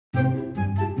Yellow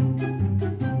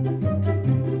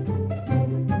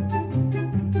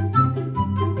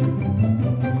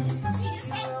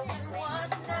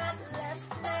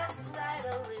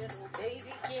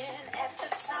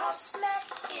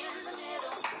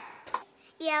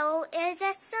is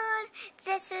the sun,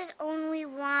 this is only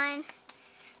one.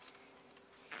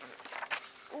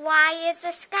 Why is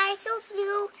the sky so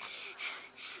blue?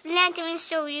 Let me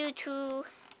show you two.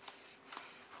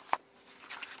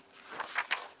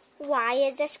 Why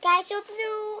is the sky so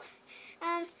blue?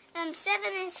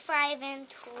 7 is 5 and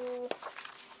 2.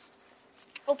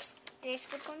 Oops, did I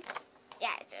skip one?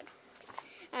 Yeah, I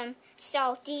did.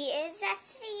 So D is a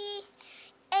 3,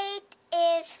 8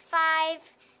 is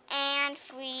 5 and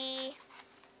 3.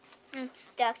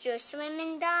 Doctor swim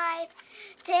and dive.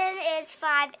 10 is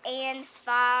 5 and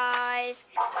 5.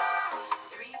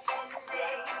 3 10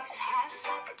 days has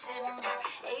September,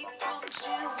 April,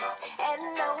 June, and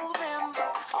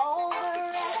November. All the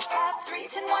rest have 3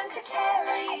 10 1 to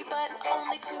carry, but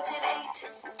only 2 10 8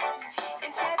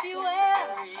 in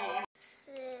February.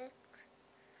 6,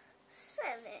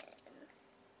 7,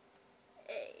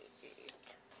 8.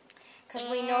 Because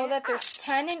we know that there's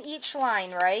 10 in each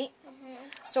line, right?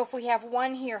 So if we have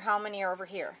 1 here, how many are over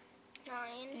here? 9.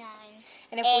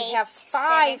 And if we have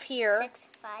 5 here, 6,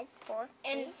 5, 4.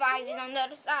 And 5 is on the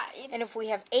other side. and if we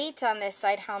have 8 on this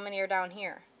side, how many are down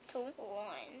here? 2. 1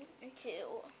 and 2.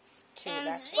 2. And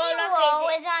That's 0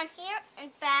 is on here,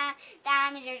 and that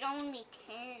means there's only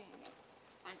 10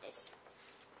 on this.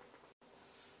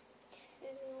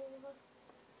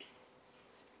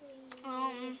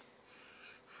 2,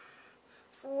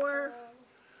 4,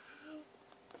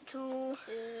 2,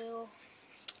 2,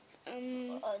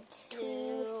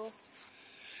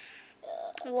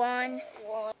 1.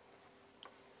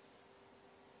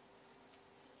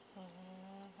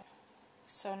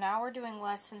 So now we're doing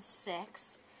lesson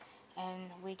 6,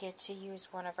 and we get to use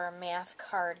one of our math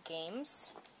card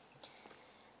games.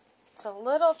 It's a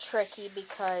little tricky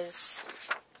because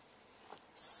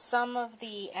some of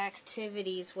the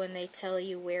activities, when they tell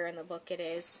you where in the book it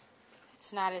is,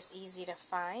 it's not as easy to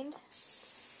find.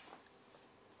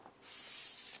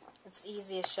 It's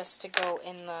easiest just to go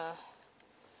in the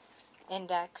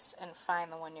index and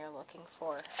find the one you're looking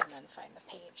for and then find the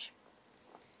page.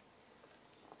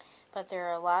 But there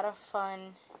are a lot of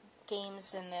fun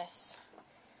games in this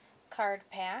card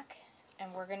pack,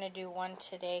 and we're going to do one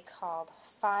today called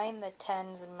Find the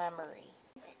Tens Memory.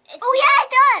 Oh yeah,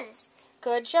 it does!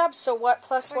 Good job. So what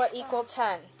plus what equal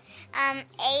 10?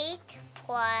 8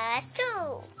 plus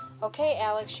 2. Okay,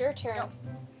 Alex, your turn. Go.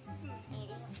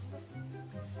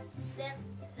 7.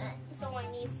 So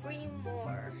I need 3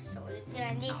 more. So it's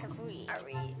Yeah, these are 3.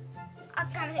 I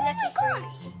got a lucky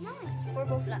 3. Nice. We're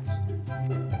both lucky.